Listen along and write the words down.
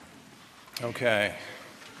Okay.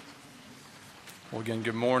 Well, again,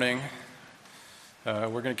 good morning. We're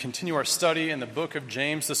going to continue our study in the book of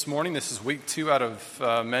James this morning. This is week 2 out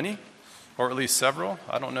of many, or at least several.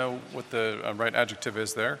 I don't know what the right adjective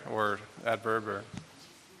is there, or adverb, or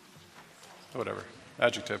whatever.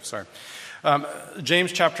 Adjective, sorry.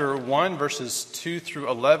 James chapter 1, verses 2 through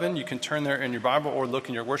 11. You can turn there in your Bible or look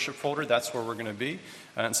in your worship folder. That's where we're going to be.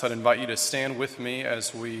 And so I'd invite you to stand with me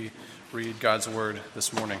as we read God's word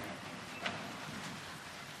this morning.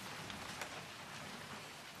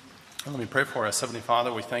 Let me pray for us. Heavenly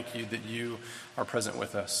Father, we thank you that you are present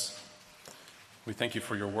with us. We thank you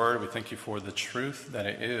for your word. We thank you for the truth that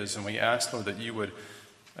it is. And we ask, Lord, that you would,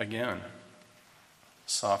 again,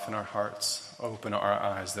 soften our hearts, open our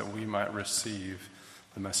eyes, that we might receive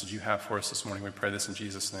the message you have for us this morning. We pray this in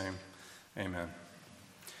Jesus' name. Amen.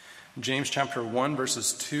 James chapter 1,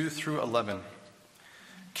 verses 2 through 11.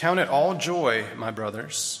 Count it all joy, my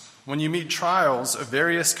brothers, when you meet trials of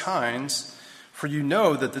various kinds, for you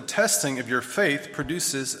know that the testing of your faith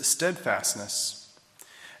produces steadfastness.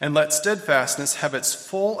 And let steadfastness have its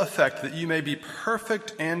full effect, that you may be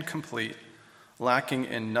perfect and complete, lacking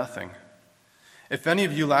in nothing. If any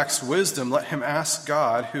of you lacks wisdom, let him ask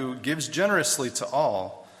God, who gives generously to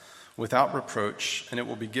all, without reproach, and it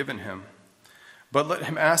will be given him. But let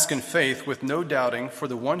him ask in faith, with no doubting, for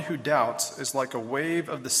the one who doubts is like a wave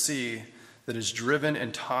of the sea that is driven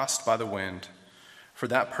and tossed by the wind. For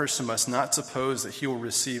that person must not suppose that he will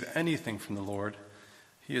receive anything from the Lord.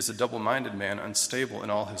 He is a double-minded man, unstable in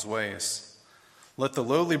all his ways. Let the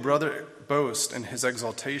lowly brother boast in his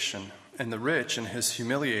exaltation, and the rich in his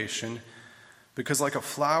humiliation, because like a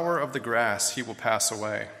flower of the grass he will pass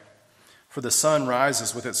away. For the sun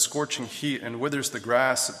rises with its scorching heat and withers the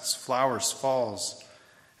grass, its flowers falls,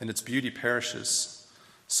 and its beauty perishes.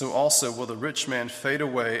 So also will the rich man fade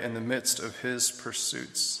away in the midst of his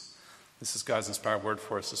pursuits. This is God's inspired word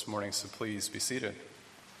for us this morning, so please be seated.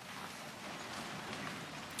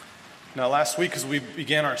 Now, last week, as we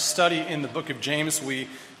began our study in the book of James, we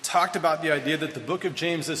talked about the idea that the book of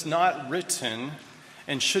James is not written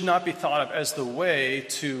and should not be thought of as the way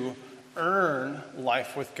to earn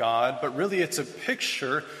life with God, but really it's a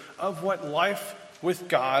picture of what life with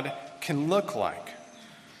God can look like.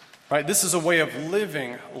 Right? This is a way of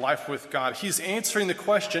living life with God. He's answering the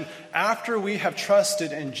question after we have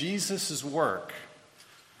trusted in Jesus' work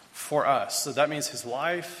for us. So that means his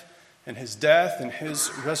life and his death and his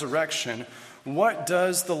resurrection. What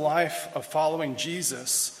does the life of following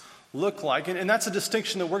Jesus look like? And that's a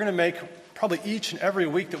distinction that we're going to make probably each and every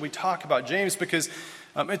week that we talk about James, because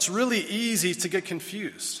it's really easy to get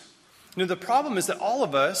confused. The problem is that all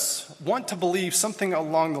of us want to believe something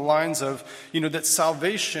along the lines of, that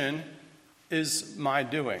salvation is my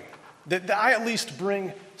doing. That I at least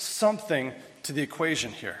bring something to the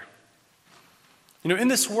equation here. In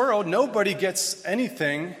this world, nobody gets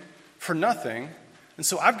anything for nothing. And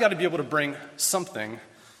so I've got to be able to bring something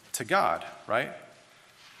to God, right?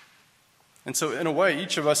 And so in a way,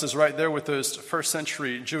 each of us is right there with those first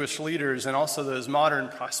century Jewish leaders and also those modern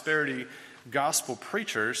prosperity gospel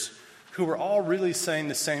preachers who were all really saying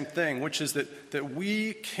the same thing, which is that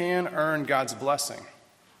we can earn God's blessing.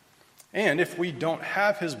 And if we don't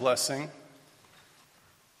have his blessing,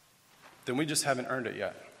 then we just haven't earned it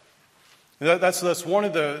yet. That's one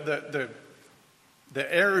of the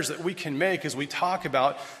errors that we can make as we talk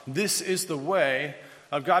about this is the way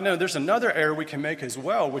of God. No, there's another error we can make as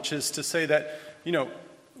well, which is to say that,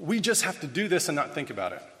 we just have to do this and not think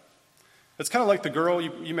about it. It's kind of like the girl,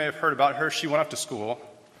 you may have heard about her. She went off to school.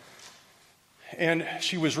 And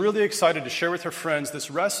she was really excited to share with her friends this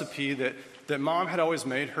recipe that mom had always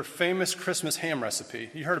made, her famous Christmas ham recipe.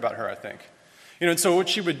 You heard about her, I think. And so what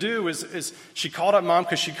she would do is she called up mom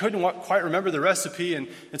because she couldn't quite remember the recipe and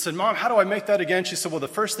said, Mom, how do I make that again? She said, well, the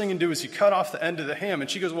first thing you do is you cut off the end of the ham. And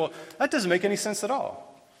she goes, well, that doesn't make any sense at all.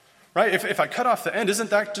 Right? If I cut off the end,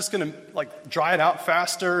 isn't that just going to dry it out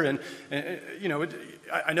faster? And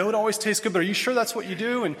I know it always tastes good, but are you sure that's what you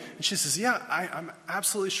do? And she says, yeah, I'm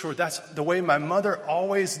absolutely sure that's the way my mother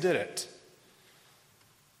always did it.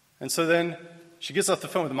 And so then she gets off the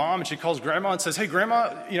phone with mom and she calls grandma and says, hey,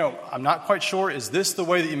 grandma, I'm not quite sure. Is this the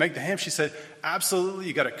way that you make the ham? She said, absolutely.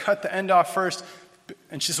 You got to cut the end off first.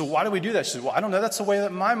 And she said, why do we do that? She said, well, I don't know. That's the way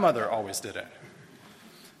that my mother always did it.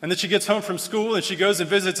 And then she gets home from school and she goes and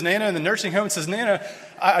visits Nana in the nursing home and says, Nana,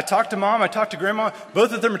 I talked to mom, I talked to grandma.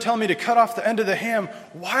 Both of them are telling me to cut off the end of the ham.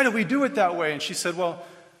 Why do we do it that way? And she said, well,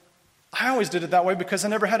 I always did it that way because I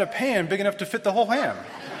never had a pan big enough to fit the whole ham.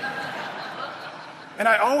 And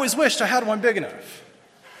I always wished I had one big enough.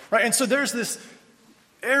 Right? And so there's this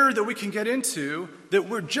error that we can get into, that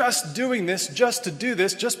we're just doing this just to do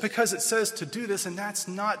this, just because it says to do this, and that's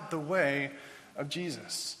not the way of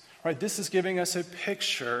Jesus. Right? This is giving us a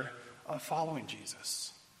picture of following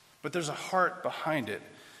Jesus. But there's a heart behind it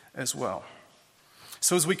as well.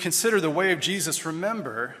 So as we consider the way of Jesus,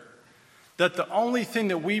 remember that the only thing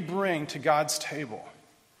that we bring to God's table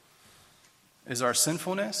is our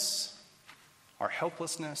sinfulness, our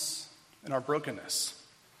helplessness, and our brokenness.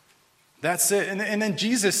 That's it. And then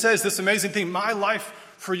Jesus says this amazing thing, my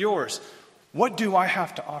life for yours. What do I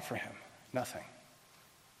have to offer him? Nothing.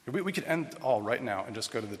 We could end all right now and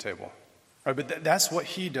just go to the table. Right? But that's what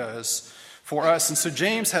he does for us. And so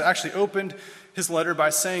James had actually opened his letter by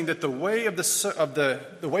saying that the way of the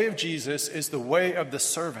way of Jesus is the way of the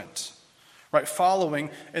servant. Right? Following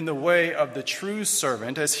in the way of the true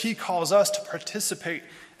servant as he calls us to participate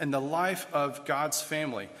in the life of God's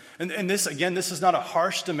family. And this, again, this is not a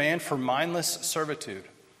harsh demand for mindless servitude.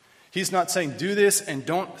 He's not saying do this and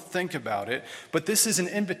don't think about it, but this is an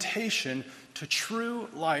invitation to true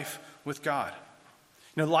life with God.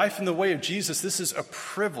 You know, life in the way of Jesus, this is a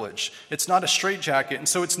privilege. It's not a straitjacket. And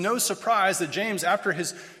so it's no surprise that James, after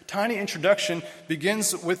his tiny introduction,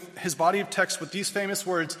 begins with his body of text with these famous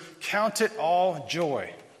words, count it all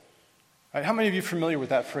joy. Right, how many of you are familiar with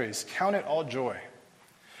that phrase? Count it all joy.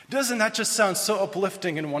 Doesn't that just sound so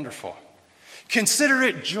uplifting and wonderful? Consider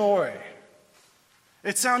it joy.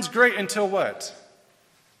 It sounds great until what?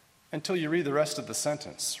 Until you read the rest of the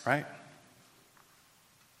sentence, right?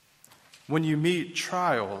 When you meet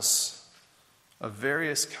trials of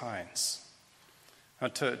various kinds. Now,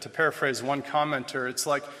 to paraphrase one commenter, it's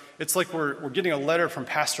like we're getting a letter from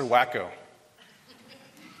Pastor Wacko.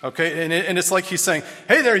 Okay, and it's like he's saying,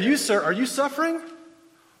 hey there, you sir, are you suffering?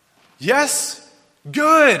 Yes?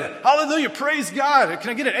 Good. Hallelujah. Praise God.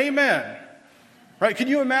 Can I get an amen? Right? Can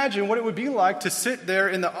you imagine what it would be like to sit there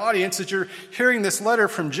in the audience as you're hearing this letter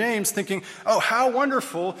from James thinking, oh, how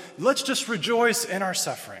wonderful. Let's just rejoice in our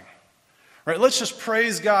suffering. Right? Let's just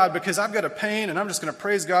praise God because I've got a pain and I'm just going to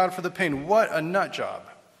praise God for the pain. What a nut job.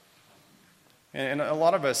 And a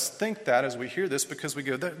lot of us think that as we hear this because we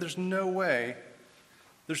go, there's no way,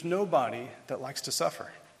 there's nobody that likes to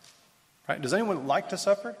suffer. Right? Does anyone like to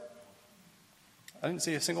suffer? I didn't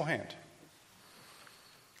see a single hand.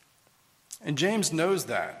 And James knows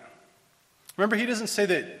that. Remember, he doesn't say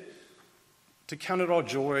that to count it all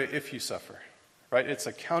joy if you suffer, right? It's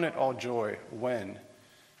a count it all joy when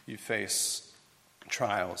you face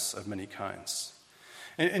trials of many kinds.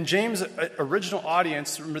 And James' original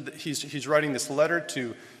audience, remember that he's writing this letter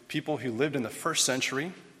to people who lived in the first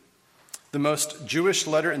century, the most Jewish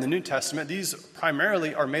letter in the New Testament. These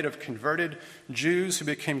primarily are made of converted Jews who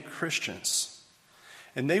became Christians.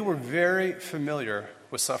 And they were very familiar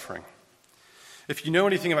with suffering. If you know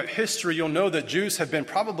anything about history, you'll know that Jews have been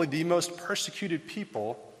probably the most persecuted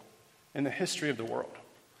people in the history of the world.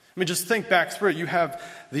 I mean, just think back through it. You have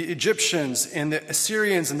the Egyptians and the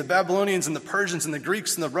Assyrians and the Babylonians and the Persians and the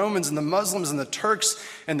Greeks and the Romans and the Muslims and the Turks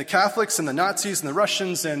and the Catholics and the Nazis and the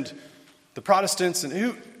Russians and the Protestants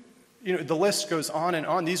and the list goes on and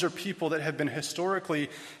on. These are people that have been historically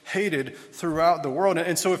hated throughout the world.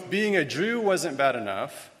 And so if being a Jew wasn't bad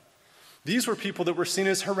enough, these were people that were seen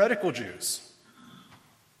as heretical Jews.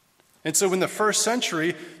 And so in the first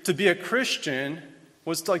century, to be a Christian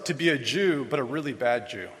was like to be a Jew, but a really bad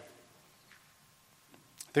Jew.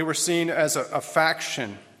 They were seen as a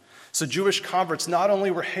faction. So Jewish converts not only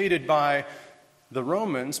were hated by the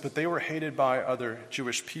Romans, but they were hated by other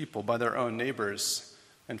Jewish people, by their own neighbors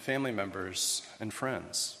and family members and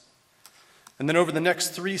friends. And then over the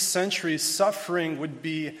next 3 centuries, suffering would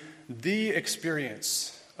be the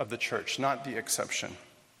experience of the church, not the exception.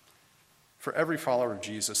 For every follower of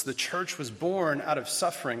Jesus, the church was born out of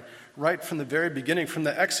suffering right from the very beginning, from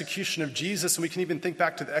the execution of Jesus, and we can even think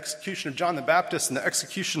back to the execution of John the Baptist and the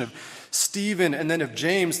execution of Stephen, and then of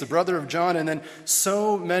James, the brother of John, and then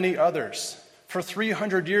so many others. For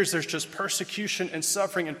 300 years, there's just persecution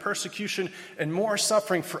and more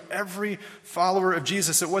suffering for every follower of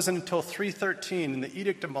Jesus. It wasn't until 313 in the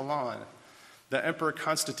Edict of Milan that Emperor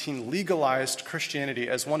Constantine legalized Christianity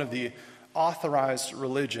as one of the authorized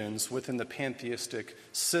religions within the pantheistic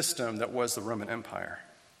system that was the Roman Empire.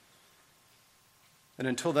 And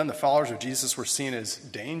until then, the followers of Jesus were seen as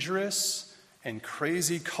dangerous and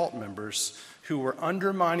crazy cult members who were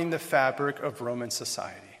undermining the fabric of Roman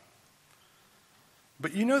society.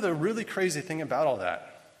 But you know the really crazy thing about all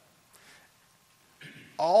that?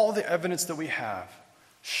 All the evidence that we have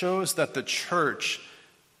shows that the church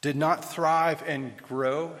did not thrive and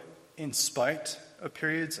grow in spite of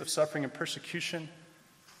periods of suffering and persecution,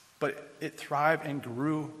 but it thrived and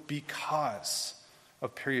grew because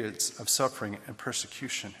of periods of suffering and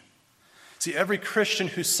persecution. See, every Christian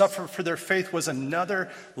who suffered for their faith was another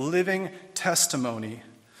living testimony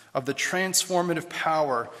of the transformative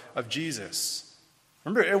power of Jesus.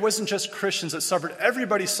 Remember, it wasn't just Christians that suffered.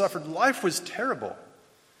 Everybody suffered. Life was terrible.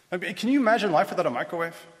 I mean, can you imagine life without a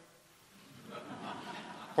microwave?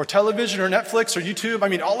 Or television or Netflix or YouTube? I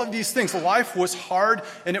mean, all of these things. Life was hard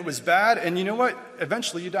and it was bad. And you know what?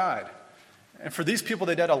 Eventually you died. And for these people,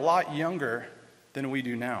 they died a lot younger than we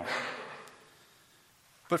do now.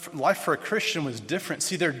 But life for a Christian was different.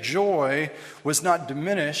 See, their joy was not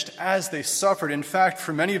diminished as they suffered. In fact,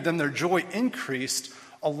 for many of them, their joy increased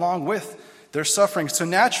along with their suffering. So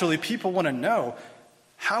naturally, people want to know,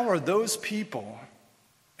 how are those people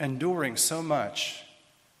enduring so much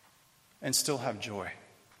and still have joy?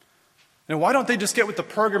 And why don't they just get with the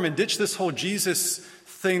program and ditch this whole Jesus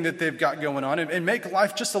thing that they've got going on and make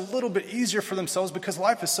life just a little bit easier for themselves, because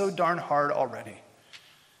life is so darn hard already?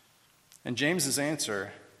 And James's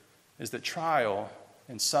answer is that trial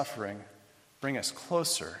and suffering bring us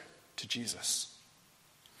closer to Jesus.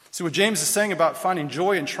 See, what James is saying about finding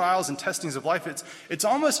joy in trials and testings of life, it's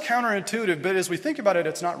almost counterintuitive, but as we think about it,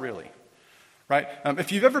 it's not really. Right?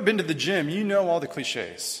 If you've ever been to the gym, you know all the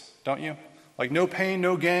cliches, don't you? Like no pain,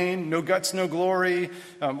 no gain, no guts, no glory.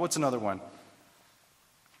 What's another one?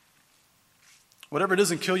 Whatever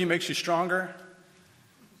doesn't kill you makes you stronger.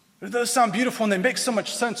 Those sound beautiful, and they make so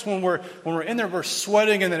much sense when we're in there, we're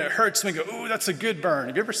sweating, and then it hurts, and we go, ooh, that's a good burn.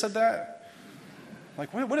 Have you ever said that?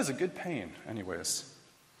 Like, what is a good pain, anyways?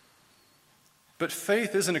 But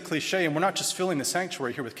faith isn't a cliche, and we're not just filling the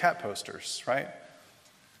sanctuary here with cat posters, right?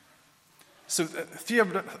 So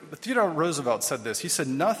Theodore Roosevelt said this. He said,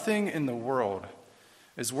 nothing in the world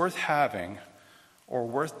is worth having or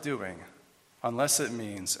worth doing unless it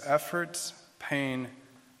means effort, pain,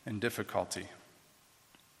 and difficulty.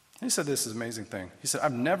 He said this is an amazing thing. He said,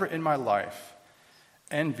 I've never in my life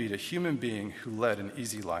envied a human being who led an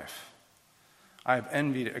easy life. I have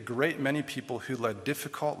envied a great many people who led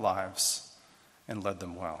difficult lives and led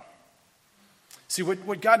them well. See,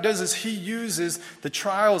 what God does is he uses the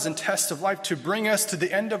trials and tests of life to bring us to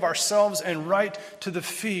the end of ourselves and right to the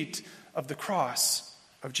feet of the cross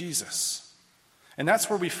of Jesus. And that's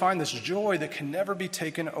where we find this joy that can never be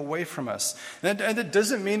taken away from us. And it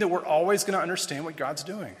doesn't mean that we're always going to understand what God's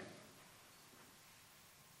doing.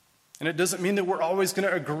 And it doesn't mean that we're always going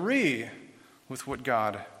to agree with what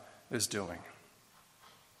God is doing.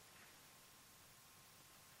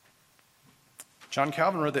 John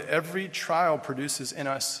Calvin wrote that every trial produces in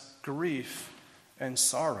us grief and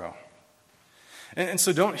sorrow. And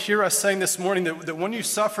so don't hear us saying this morning that when you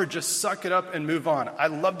suffer, just suck it up and move on. I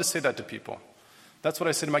love to say that to people. That's what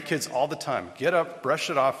I say to my kids all the time. Get up, brush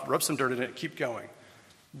it off, rub some dirt in it, keep going.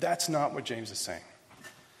 That's not what James is saying.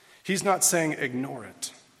 He's not saying ignore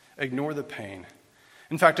it. Ignore the pain.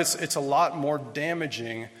 In fact, it's a lot more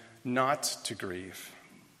damaging not to grieve,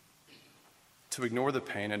 to ignore the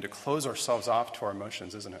pain and to close ourselves off to our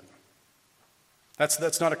emotions, isn't it?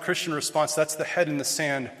 That's not a Christian response. That's the head in the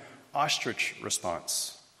sand ostrich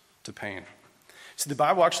response to pain. See, the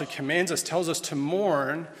Bible actually commands us, tells us to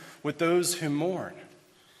mourn with those who mourn.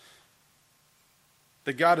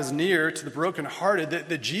 That God is near to the brokenhearted,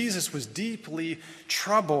 that Jesus was deeply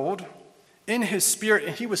troubled in his spirit,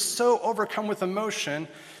 and he was so overcome with emotion,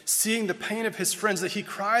 seeing the pain of his friends, that he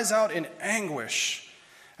cries out in anguish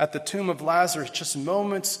at the tomb of Lazarus just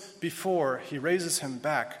moments before he raises him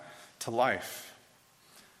back to life.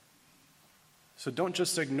 So don't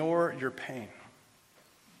just ignore your pain,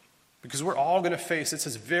 because we're all going to face, it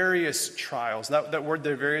says various trials. That word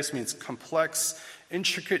there, various, means complex,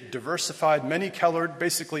 intricate, diversified, many-colored,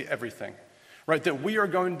 basically everything, right? That we are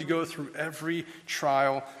going to go through every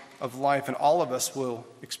trial of life, and all of us will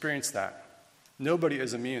experience that. Nobody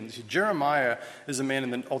is immune. See, Jeremiah is a man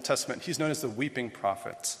in the Old Testament. He's known as the weeping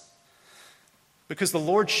prophet, because the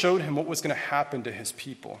Lord showed him what was going to happen to his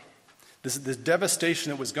people. This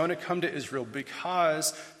devastation that was going to come to Israel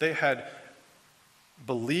because they had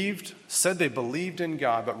said they believed in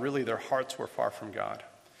God, but really their hearts were far from God.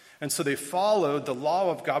 And so they followed the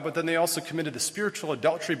law of God, but then they also committed the spiritual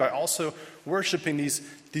adultery by also worshiping these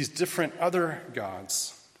different other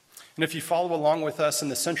gods. And if you follow along with us in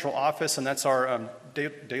the central office, and that's our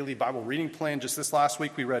daily Bible reading plan, just this last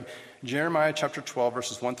week we read Jeremiah chapter 12,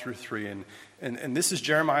 verses 1 through 3. And this is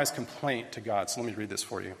Jeremiah's complaint to God. So let me read this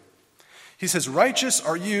for you. He says, "Righteous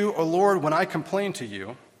are you, O Lord, when I complain to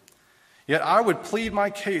you, yet I would plead my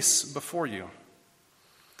case before you.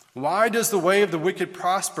 Why does the way of the wicked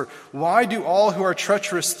prosper? Why do all who are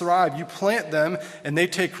treacherous thrive? You plant them, and they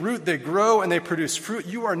take root, they grow, and they produce fruit.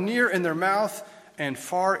 You are near in their mouth and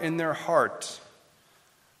far in their heart.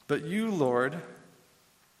 But you, Lord,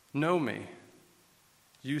 know me.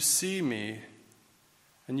 You see me,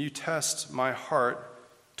 and you test my heart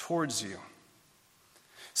towards you.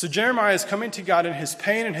 So Jeremiah is coming to God in his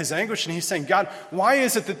pain and his anguish, and he's saying, God, why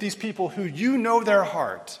is it that these people who you know their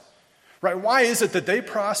heart, right? Why is it that they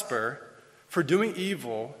prosper for doing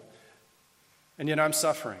evil, and yet I'm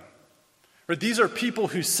suffering? Right? These are people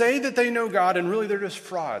who say that they know God, and really they're just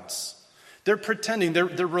frauds. They're pretending. They're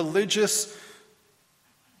religious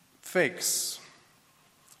fakes.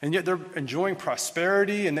 And yet they're enjoying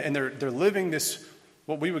prosperity, and they're living this,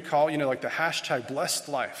 what we would call, like the hashtag blessed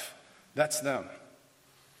life. That's them.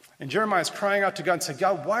 And Jeremiah is crying out to God and saying,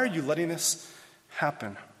 God, why are you letting this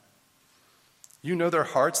happen? You know their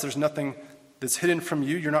hearts. There's nothing that's hidden from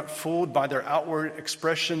you. You're not fooled by their outward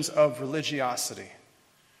expressions of religiosity.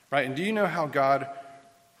 Right? And do you know how God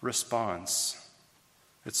responds?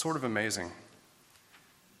 It's sort of amazing.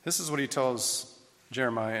 This is what he tells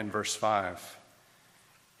Jeremiah in verse 5.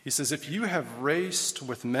 He says, if you have raced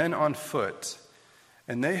with men on foot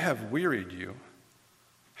and they have wearied you,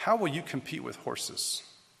 how will you compete with horses?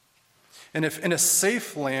 And if in a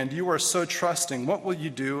safe land you are so trusting, what will you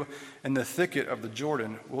do in the thicket of the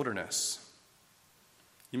Jordan wilderness?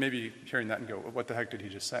 You may be hearing that and go, what the heck did he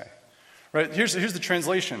just say? Right? Here's the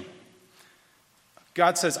translation.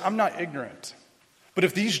 God says, I'm not ignorant. But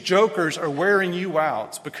if these jokers are wearing you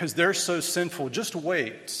out because they're so sinful, just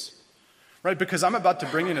wait. Right? Because I'm about to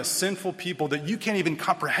bring in a sinful people that you can't even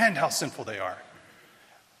comprehend how sinful they are.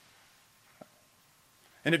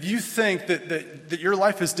 And if you think that your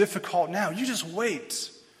life is difficult now, you just wait.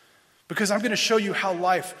 Because I'm going to show you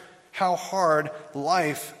how hard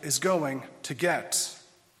life is going to get.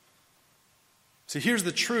 So here's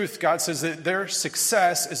the truth. God says that their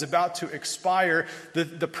success is about to expire.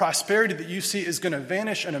 The prosperity that you see is going to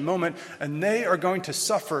vanish in a moment, and they are going to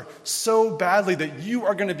suffer so badly that you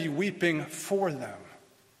are going to be weeping for them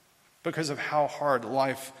because of how hard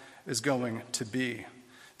life is going to be.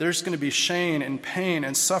 There's going to be shame and pain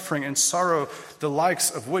and suffering and sorrow, the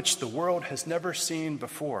likes of which the world has never seen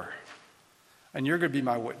before. And you're going to be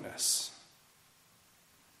my witness.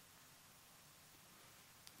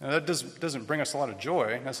 Now, that doesn't bring us a lot of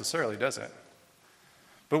joy necessarily, does it?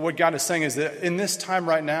 But what God is saying is that in this time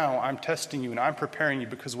right now, I'm testing you and I'm preparing you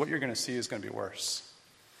because what you're going to see is going to be worse.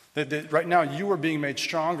 That right now you are being made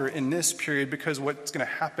stronger in this period because what's going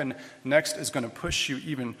to happen next is going to push you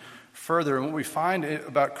even further. And what we find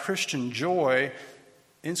about Christian joy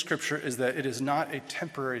in Scripture is that it is not a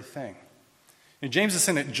temporary thing. And James is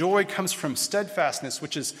saying that joy comes from steadfastness,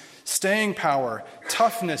 which is staying power,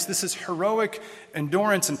 toughness. This is heroic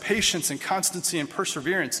endurance and patience and constancy and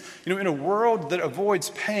perseverance. In a world that avoids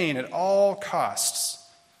pain at all costs,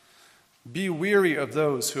 be weary of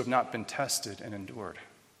those who have not been tested and endured.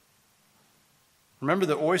 Remember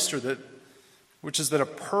the oyster, which is that a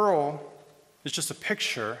pearl is just a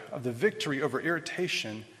picture of the victory over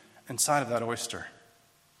irritation inside of that oyster.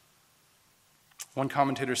 One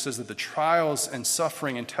commentator says that the trials and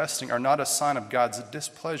suffering and testing are not a sign of God's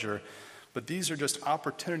displeasure, but these are just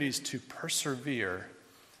opportunities to persevere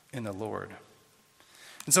in the Lord.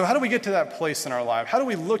 And so how do we get to that place in our life? How do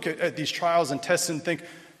we look at these trials and tests and think,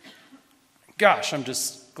 gosh, I'm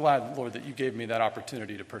just glad, Lord, that you gave me that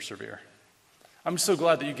opportunity to persevere. I'm so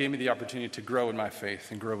glad that you gave me the opportunity to grow in my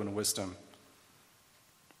faith and grow in wisdom.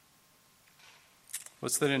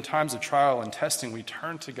 It's that in times of trial and testing, we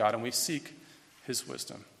turn to God and we seek his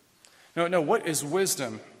wisdom. No, what is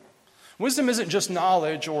wisdom? Wisdom isn't just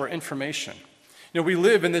knowledge or information. We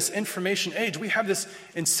live in this information age. We have this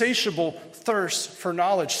insatiable thirst for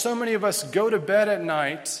knowledge. So many of us go to bed at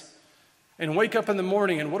night and wake up in the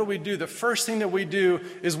morning, and what do? The first thing that we do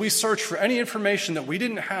is we search for any information that we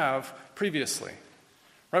didn't have previously.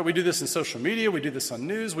 Right? We do this in social media, we do this on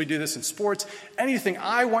news, we do this in sports, anything.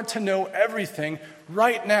 I want to know everything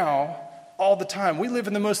right now, all the time. We live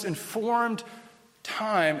in the most informed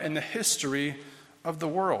time in the history of the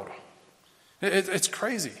world. It's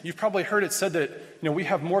crazy. You've probably heard it said that we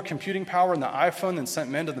have more computing power in the iPhone than sent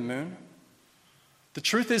men to the moon. The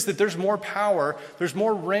truth is that there's more power, there's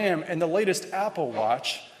more RAM in the latest Apple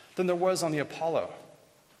Watch than there was on the Apollo.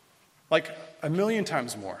 Like 1,000,000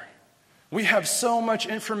 times more. We have so much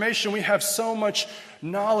information, we have so much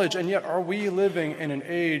knowledge, and yet are we living in an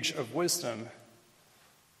age of wisdom?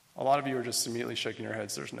 A lot of you are just immediately shaking your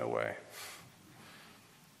heads. There's no way.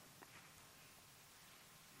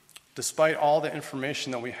 Despite all the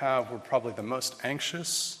information that we have, we're probably the most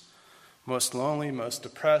anxious, most lonely, most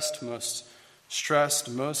depressed, most stressed,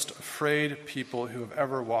 most afraid people who have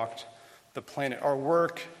ever walked the planet. Our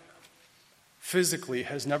work physically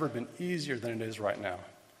has never been easier than it is right now.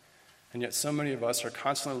 And yet so many of us are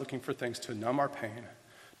constantly looking for things to numb our pain,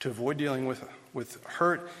 to avoid dealing with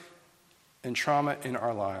hurt and trauma in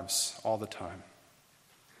our lives all the time.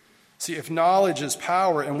 See, if knowledge is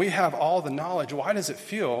power and we have all the knowledge, why does it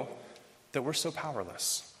feel that we're so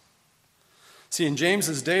powerless? See, in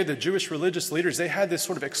James's day, the Jewish religious leaders, they had this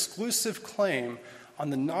sort of exclusive claim on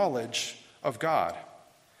the knowledge of God.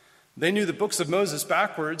 They knew the books of Moses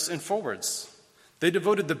backwards and forwards. They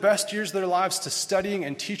devoted the best years of their lives to studying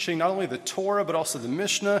and teaching not only the Torah, but also the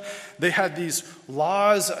Mishnah. They had these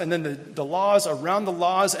laws and then the laws around the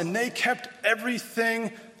laws, and they kept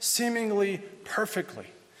everything seemingly perfectly.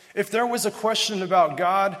 If there was a question about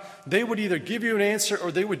God, they would either give you an answer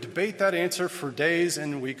or they would debate that answer for days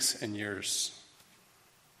and weeks and years.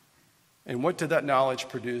 And what did that knowledge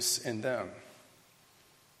produce in them?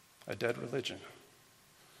 A dead religion.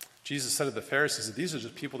 Jesus said to the Pharisees that these are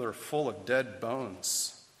just people that are full of dead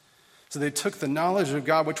bones. So they took the knowledge of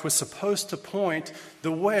God, which was supposed to point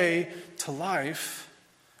the way to life,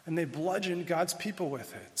 and they bludgeoned God's people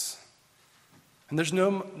with it. And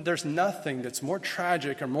there's nothing that's more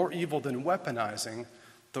tragic or more evil than weaponizing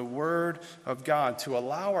the Word of God to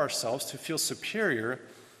allow ourselves to feel superior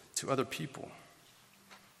to other people.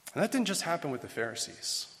 And that didn't just happen with the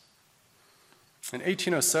Pharisees. In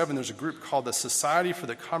 1807, there's a group called the Society for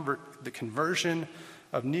the Conversion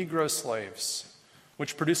of Negro Slaves,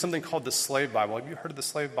 which produced something called the Slave Bible. Have you heard of the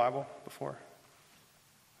Slave Bible before?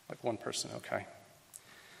 Like one person, okay.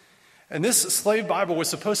 And this slave Bible was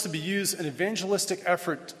supposed to be used in evangelistic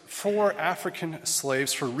effort for African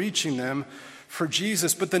slaves, for reaching them for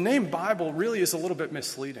Jesus. But the name Bible really is a little bit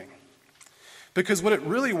misleading. Because what it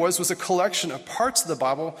really was a collection of parts of the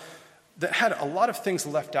Bible that had a lot of things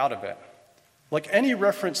left out of it. Like any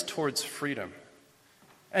reference towards freedom,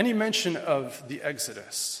 any mention of the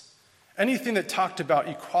Exodus, anything that talked about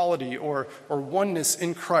equality or oneness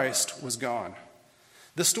in Christ was gone.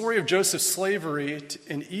 The story of Joseph's slavery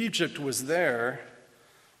in Egypt was there,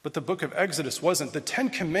 but the book of Exodus wasn't. The 10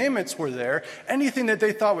 Commandments were there. Anything that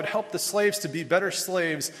they thought would help the slaves to be better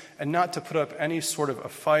slaves and not to put up any sort of a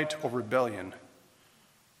fight or rebellion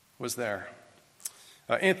was there.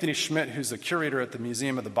 Anthony Schmidt, who's a curator at the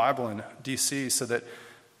Museum of the Bible in D.C., said that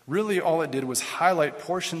really all it did was highlight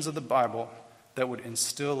portions of the Bible that would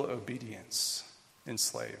instill obedience in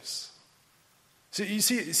slaves. So you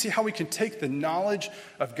see how we can take the knowledge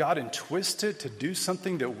of God and twist it to do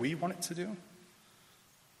something that we want it to do?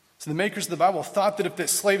 So the makers of the Bible thought that if the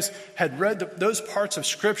slaves had read those parts of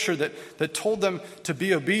Scripture that told them to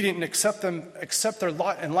be obedient and accept their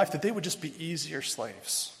lot in life, that they would just be easier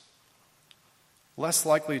slaves, less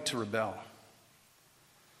likely to rebel.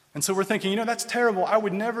 And so we're thinking, that's terrible. I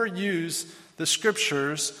would never use the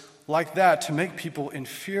Scriptures like that to make people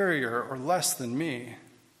inferior or less than me.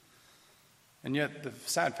 And yet the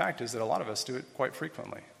sad fact is that a lot of us do it quite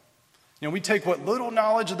frequently. We take what little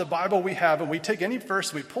knowledge of the Bible we have, and we take any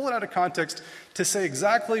verse, we pull it out of context to say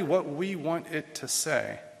exactly what we want it to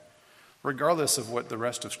say, regardless of what the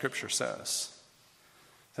rest of Scripture says.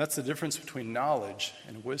 That's the difference between knowledge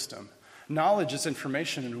and wisdom. Knowledge is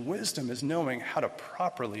information, and wisdom is knowing how to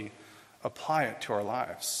properly apply it to our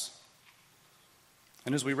lives.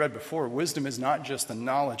 And as we read before, wisdom is not just the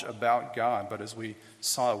knowledge about God, but as we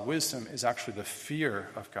saw, wisdom is actually the fear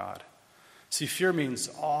of God. See, fear means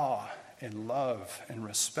awe and love and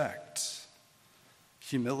respect,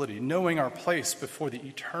 humility, knowing our place before the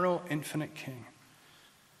eternal, infinite King,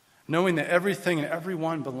 knowing that everything and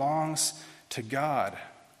everyone belongs to God,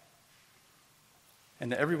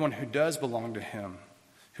 and that everyone who does belong to Him,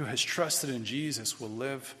 who has trusted in Jesus, will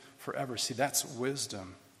live forever. See, that's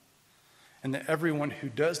wisdom. And that everyone who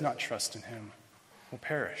does not trust in Him will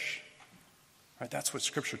perish. Right? That's what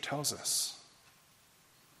Scripture tells us.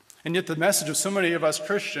 And yet the message of so many of us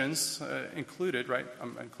Christians, included, right,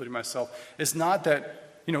 I'm including myself, is not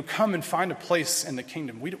that, come and find a place in the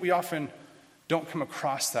kingdom. We often don't come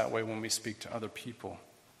across that way when we speak to other people.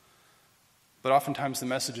 But oftentimes the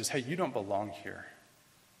message is, hey, you don't belong here.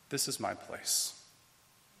 This is my place.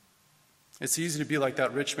 It's easy to be like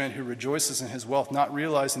that rich man who rejoices in his wealth, not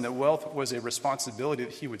realizing that wealth was a responsibility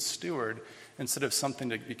that he would steward instead of something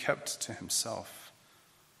to be kept to himself.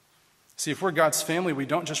 See, if we're God's family, we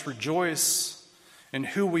don't just rejoice in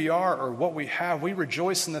who we are or what we have. We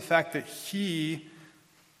rejoice in the fact that He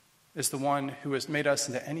is the one who has made us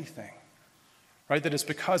into anything. Right? That it's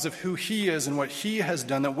because of who He is and what He has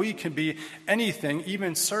done that we can be anything,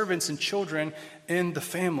 even servants and children in the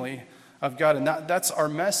family of God. And that's our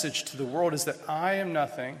message to the world, is that I am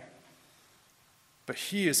nothing, but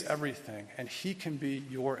He is everything, and He can be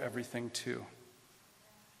your everything too.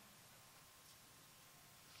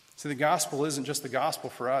 See, the gospel isn't just the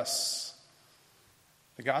gospel for us.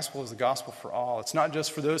 The gospel is the gospel for all. It's not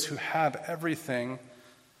just for those who have everything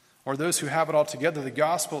or those who have it all together. The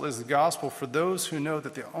gospel is the gospel for those who know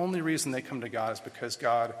that the only reason they come to God is because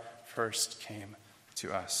God first came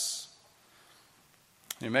to us.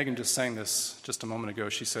 Megan just sang this just a moment ago.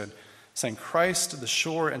 She said, saying, Christ, the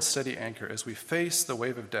sure and steady anchor, as we face the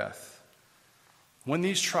wave of death. When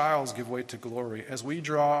these trials give way to glory, as we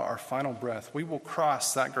draw our final breath, we will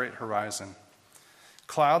cross that great horizon,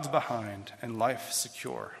 clouds behind and life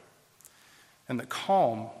secure. And the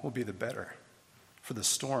calm will be the better for the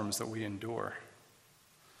storms that we endure.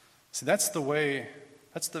 See, that's the way,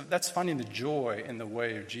 that's finding the joy in the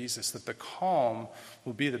way of Jesus, that the calm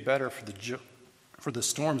will be the better for the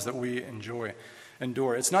storms that we endure.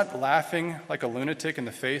 It's not laughing like a lunatic in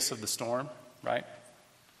the face of the storm, right?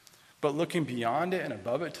 But looking beyond it and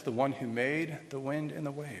above it to the one who made the wind and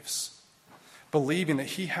the waves. Believing that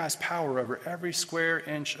he has power over every square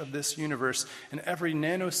inch of this universe and every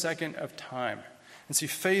nanosecond of time. And see,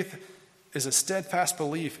 faith is a steadfast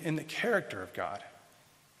belief in the character of God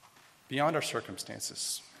beyond our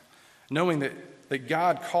circumstances. Knowing that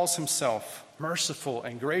God calls himself merciful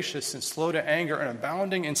and gracious and slow to anger and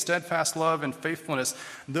abounding in steadfast love and faithfulness.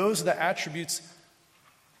 Those are the attributes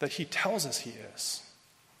that he tells us he is.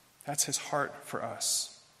 That's his heart for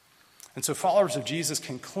us. And so followers of Jesus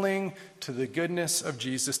can cling to the goodness of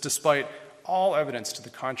Jesus despite all evidence to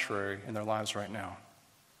the contrary in their lives right now.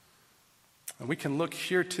 And we can look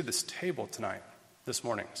here to this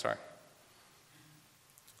morning,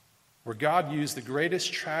 where God used the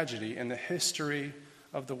greatest tragedy in the history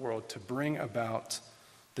of the world to bring about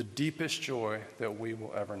the deepest joy that we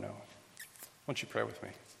will ever know. Won't you pray with me?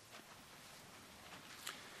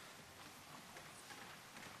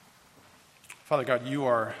 Father God, you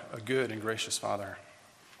are a good and gracious Father.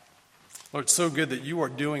 Lord, it's so good that you are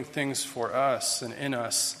doing things for us and in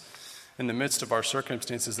us in the midst of our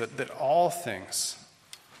circumstances, that all things,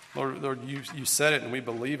 Lord, you said it and we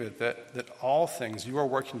believe it, that all things you are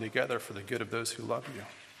working together for the good of those who love you.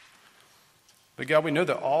 But God, we know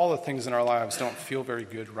that all the things in our lives don't feel very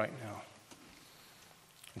good right now.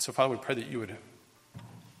 And so, Father, we pray that you would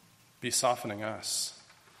be softening us.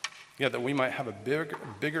 That we might have a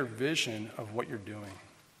bigger vision of what you're doing.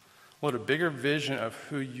 Lord, a bigger vision of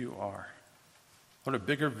who you are. Lord, a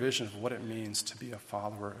bigger vision of what it means to be a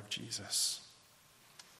follower of Jesus.